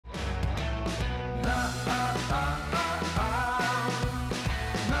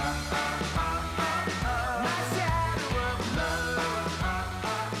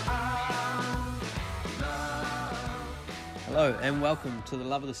Hello and welcome to the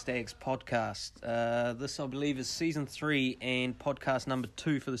Love of the Stags podcast. This, I believe, is season 3 and podcast number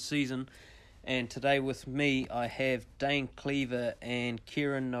 2 for the season. And today with me, I have Dane Cleaver and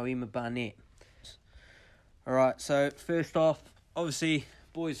Kieran Noema Barnett. All right. So first off, obviously,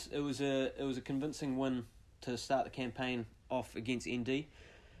 boys, it was a convincing win to start the campaign off against ND.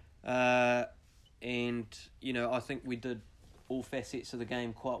 And you know, I think we did all facets of the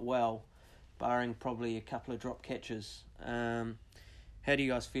game quite well, barring probably a couple of drop catches. How do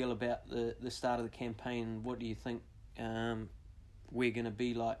you guys feel about the start of the campaign? What do you think we're going to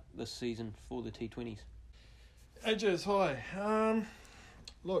be like this season for the T20s? Hey Jez, hi.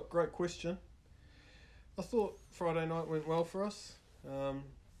 Look, great question. I thought Friday night went well for us.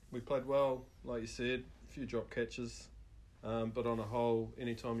 We played well, like you said, a few drop catches, but on a whole,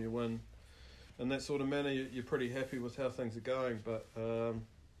 anytime you win in that sort of manner, you're pretty happy with how things are going. But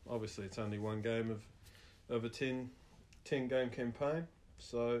obviously, it's only one game of a 10 game campaign,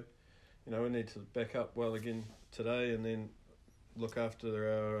 so you know we need to back up well again today, and then look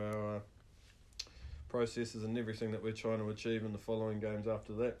after our processes and everything that we're trying to achieve in the following games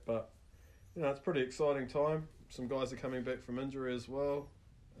after that. But you know, it's a pretty exciting time. Some guys are coming back from injury as well,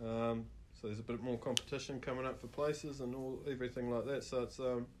 so there's a bit more competition coming up for places and everything like that. So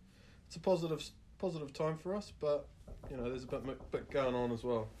it's a positive time for us, but you know there's a bit going on as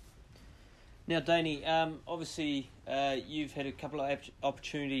well. Now, Daney, obviously you've had a couple of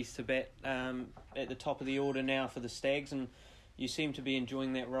opportunities to bat at the top of the order now for the Stags, and you seem to be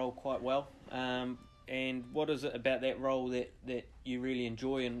enjoying that role quite well. And what is it about that role that you really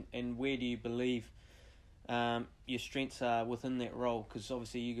enjoy, and where do you believe your strengths are within that role? Because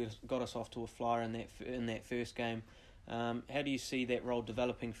obviously you got us off to a flyer in that first game. How do you see that role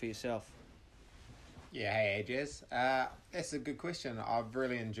developing for yourself? Yeah, hey Jez. That's a good question. I've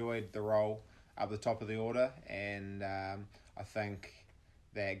really enjoyed the role up the top of the order, and I think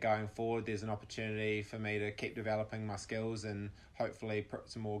that going forward there's an opportunity for me to keep developing my skills and hopefully put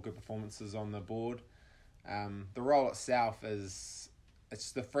some more good performances on the board. The role itself it's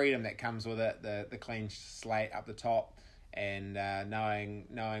the freedom that comes with it, the clean slate up the top, and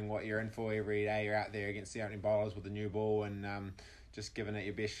knowing what you're in for every day. You're out there against the opening bowlers with a new ball, and just giving it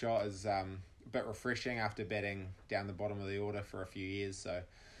your best shot is a bit refreshing after batting down the bottom of the order for a few years. So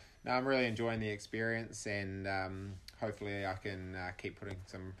no, I'm really enjoying the experience, and hopefully I can keep putting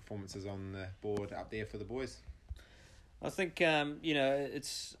some performances on the board up there for the boys. I think you know,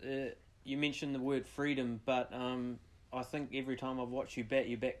 it's you mentioned the word freedom, but I think every time I've watched you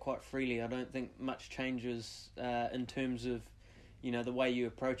bat quite freely. I don't think much changes in terms of, you know, the way you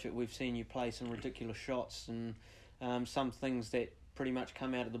approach it. We've seen you play some ridiculous shots and some things that pretty much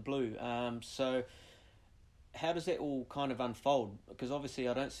come out of the blue. So how does that all kind of unfold? Because obviously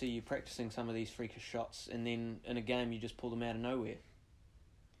I don't see you practicing some of these freakish shots, and then in a game you just pull them out of nowhere.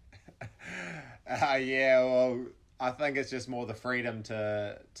 Yeah, well, I think it's just more the freedom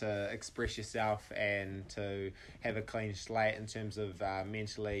to express yourself and to have a clean slate in terms of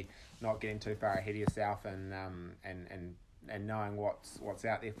mentally not getting too far ahead of yourself, and knowing what's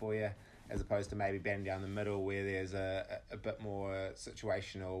out there for you, as opposed to maybe batting down the middle where there's a bit more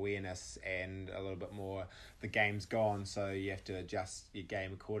situational awareness and a little bit more the game's gone, so you have to adjust your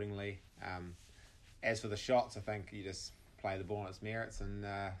game accordingly. As for the shots, I think you just play the ball on its merits, and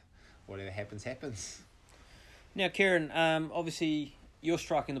whatever happens. Now, Kieran, obviously you're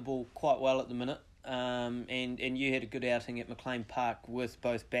striking the ball quite well at the minute, and you had a good outing at McLean Park with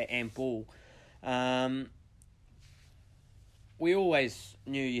both bat and ball. We always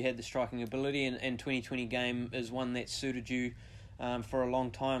knew you had the striking ability, and 2020 game is one that suited you for a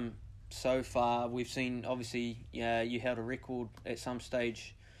long time so far. We've seen, obviously, you held a record at some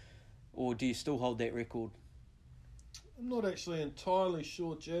stage, or do you still hold that record? I'm not actually entirely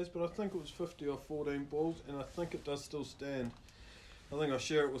sure, Jazz, but I think it was 50 or 14 balls, and I think it does still stand. I think I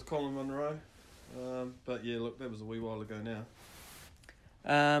share it with Colin Munro, but yeah, look, that was a wee while ago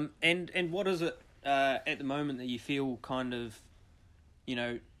now. And what is it at the moment that you feel kind of, you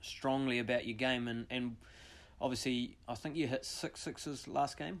know, strongly about your game? And obviously, I think you hit 6 sixes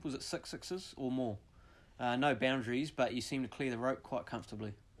last game. Was it 6 sixes or more? No boundaries, but you seem to clear the rope quite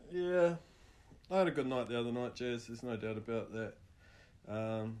comfortably. Yeah, I had a good night the other night, Jazz. There's no doubt about that.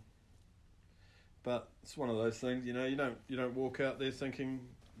 But it's one of those things, you know. You don't walk out there thinking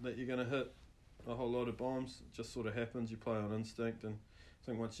that you're going to hit a whole lot of bombs. It just sort of happens. You play on instinct, and I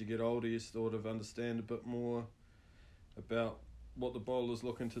think once you get older, you sort of understand a bit more about what the bowler's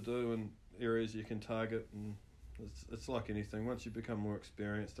looking to do and areas you can target. And it's like anything. Once you become more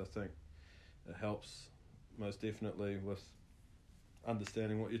experienced, I think it helps most definitely with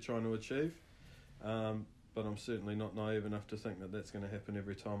understanding what you're trying to achieve. but I'm certainly not naive enough to think that that's going to happen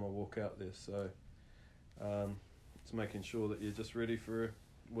every time I walk out there. So it's making sure that you're just ready for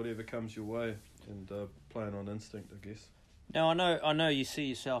whatever comes your way and playing on instinct, I guess. Now I know you see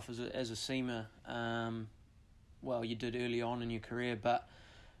yourself as a seamer. Well, you did early on in your career, but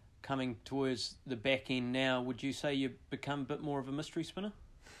coming towards the back end now, would you say you've become a bit more of a mystery spinner?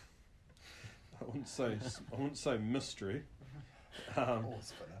 I wouldn't say mystery,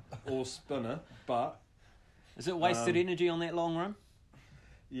 or spinner, but is it wasted energy on that long run?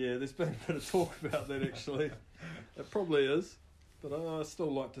 Yeah, there's been a bit of talk about that actually. It probably is, but I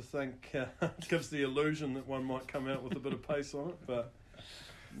still like to think it gives the illusion that one might come out with a bit of pace on it, but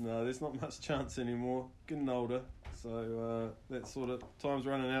no, there's not much chance anymore. Getting older, so that sort of time's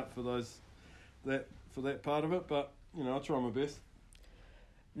running out for that part of it. But I try my best.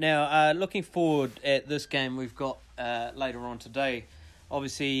 Now, looking forward at this game we've got later on today.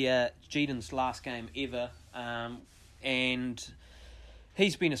 Obviously, Geedon's last game ever, and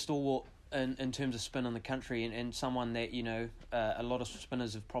he's been a stalwart in terms of spin in the country, and someone that a lot of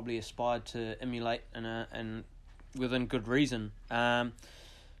spinners have probably aspired to emulate, and within good reason.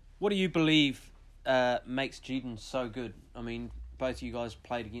 What do you believe makes Geedon so good? I mean, both of you guys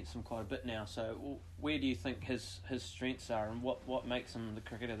played against him quite a bit now, so where do you think his strengths are, and what makes him the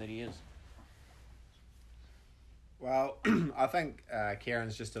cricketer that he is? Well, I think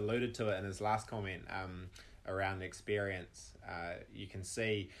Kieran's just alluded to it in his last comment around experience. You can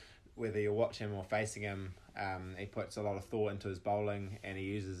see whether you watch him or facing him, he puts a lot of thought into his bowling, and he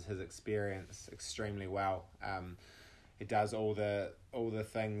uses his experience extremely well. He does all the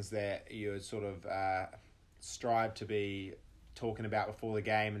things that you would sort of strive to be talking about before the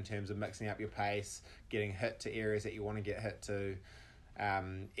game in terms of mixing up your pace, getting hit to areas that you want to get hit to,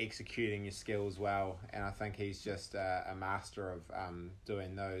 executing your skills well. And I think he's just a master of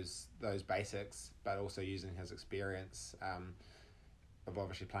doing those basics, but also using his experience of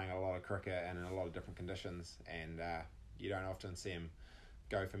obviously playing a lot of cricket and in a lot of different conditions. And you don't often see him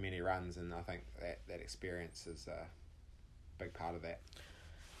go for many runs, and I think that experience is big part of that.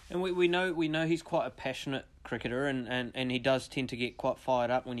 And we know he's quite a passionate cricketer, and he does tend to get quite fired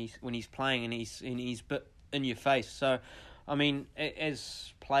up when he's playing, and he's a bit in your face. So, I mean,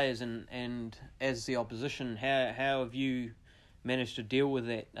 as players and as the opposition, how have you managed to deal with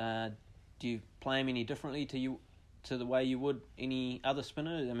that? Do you play him any differently to the way you would any other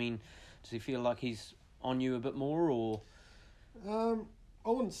spinner? I mean, does he feel like he's on you a bit more, or? I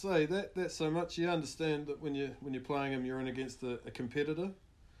wouldn't say that so much. You understand that when you're playing him, you're in against a competitor.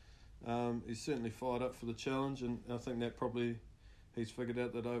 He's certainly fired up for the challenge, and I think that probably he's figured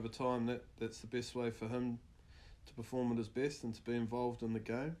out that over time that's the best way for him to perform at his best and to be involved in the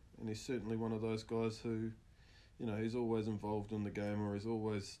game. And he's certainly one of those guys who, he's always involved in the game, or he's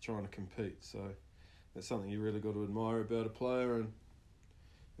always trying to compete. So that's something you really got to admire about a player, and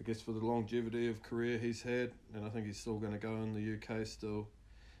I guess for the longevity of career he's had, and I think he's still going to go in the UK still,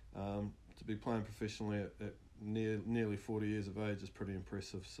 to be playing professionally at nearly 40 years of age is pretty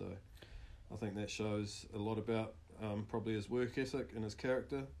impressive. So I think that shows a lot about probably his work ethic and his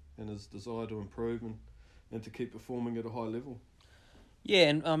character and his desire to improve and to keep performing at a high level. Yeah,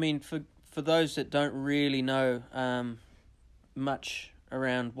 and I mean, for those that don't really know much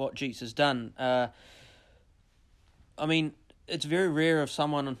around what Jeets has done, I mean, it's very rare of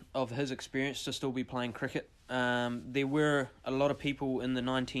someone of his experience to still be playing cricket. There were a lot of people in the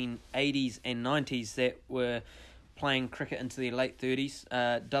 1980s and 90s that were playing cricket into their late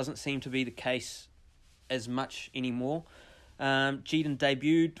 30s. Doesn't seem to be the case as much anymore. Geedon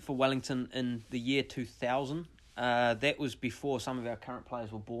debuted for Wellington in the year 2000. That was before some of our current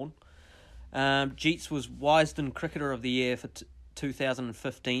players were born. Jeets was Wisden Cricketer of the Year for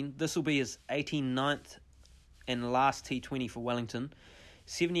 2015. This will be his 89th and last T20 for Wellington.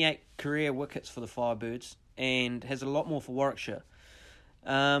 78 career wickets for the Firebirds, and has a lot more for Warwickshire.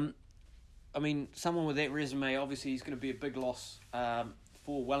 I mean, someone with that resume, obviously he's going to be a big loss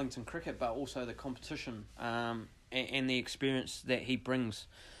for Wellington cricket, but also the competition and the experience that he brings.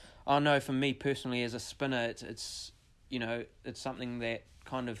 I know for me personally as a spinner, it's something that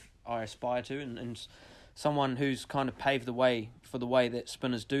kind of I aspire to, and someone who's kind of paved the way for the way that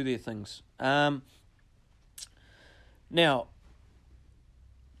spinners do their things. Now,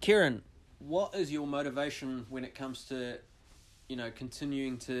 Kieran, what is your motivation when it comes to,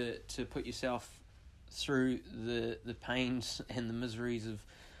 continuing to put yourself through the pains and the miseries of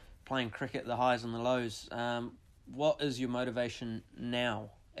playing cricket, the highs and the lows? What is your motivation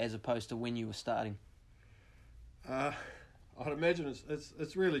now as opposed to when you were starting? I'd imagine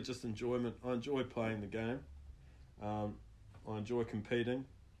it's really just enjoyment. I enjoy playing the game. I enjoy competing.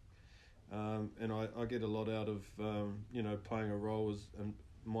 And I get a lot out of playing a role and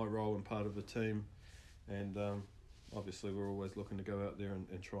my role and part of the team, and obviously we're always looking to go out there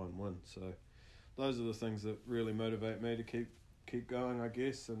and try and win. So those are the things that really motivate me to keep going, I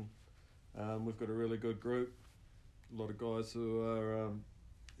guess. And we've got a really good group, a lot of guys who are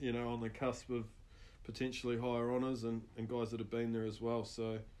on the cusp of potentially higher honours, and guys that have been there as well.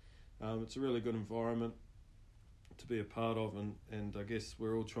 So it's a really good environment to be a part of, and I guess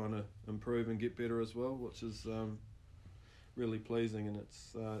we're all trying to improve and get better as well, which is really pleasing. And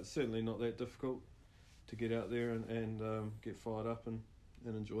it's certainly not that difficult to get out there and get fired up and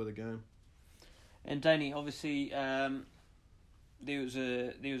enjoy the game. And Danny, obviously, there was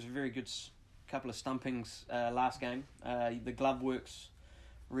a very good couple of stumpings last game. The glove work's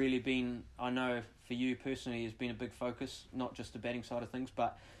really been, I know for you personally, has been a big focus, not just the batting side of things,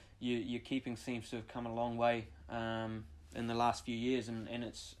 but your keeping seems to have come a long way in the last few years, and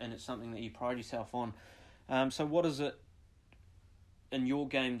it's something that you pride yourself on. So what is it in your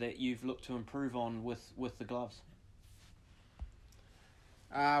game that you've looked to improve on with the gloves?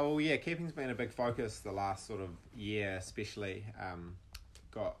 Keeping's been a big focus the last sort of year, especially.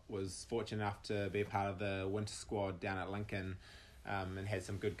 Was fortunate enough to be a part of the winter squad down at Lincoln, and had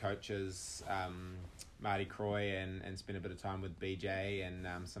some good coaches, Marty Croy, and spent a bit of time with BJ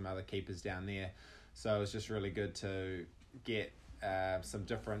and some other keepers down there. So it was just really good to get some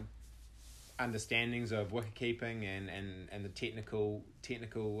different understandings of wicket keeping and the technical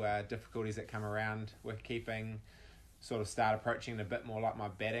difficulties that come around wicket keeping. Sort of start approaching it a bit more like my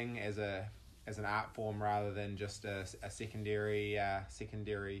batting as an art form rather than just a secondary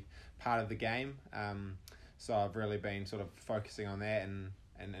part of the game. So I've really been sort of focusing on that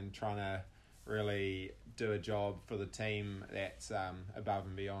and trying to really do a job for the team that's above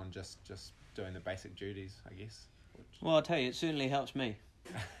and beyond just doing the basic duties, I guess. Well, I'll tell you, it certainly helps me.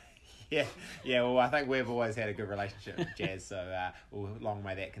 Yeah. Well, I think we've always had a good relationship with Jazz, so long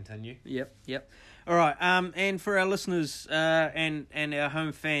may that continue. Yep. All right. And for our listeners and our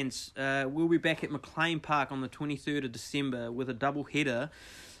home fans, we'll be back at McLean Park on the 23rd of December with a double header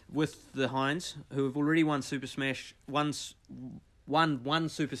with the Hinds, who have already won Super Smash one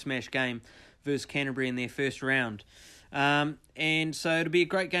Super Smash game versus Canterbury in their first round. And so it'll be a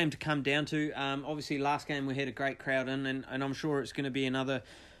great game to come down to. Obviously, last game we had a great crowd in, and I'm sure it's going to be another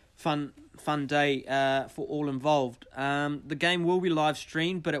fun day for all involved. The game will be live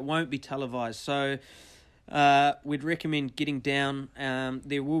streamed, but it won't be televised. So we'd recommend getting down.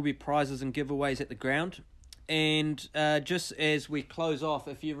 There will be prizes and giveaways at the ground. And just as we close off,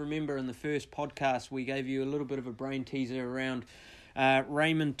 if you remember in the first podcast, we gave you a little bit of a brain teaser around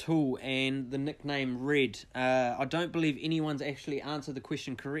Raymond Toole and the nickname Red. I don't believe anyone's actually answered the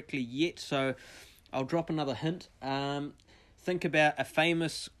question correctly yet, so I'll drop another hint. Think about a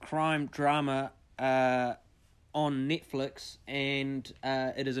famous crime drama on Netflix, and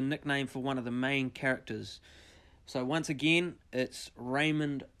it is a nickname for one of the main characters. So once again, it's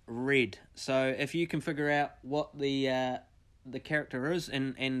Raymond Red. So if you can figure out what the character is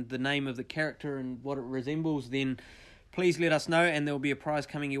and the name of the character and what it resembles, then please let us know, and there will be a prize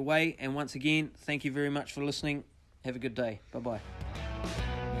coming your way. And once again, thank you very much for listening. Have a good day. Bye-bye.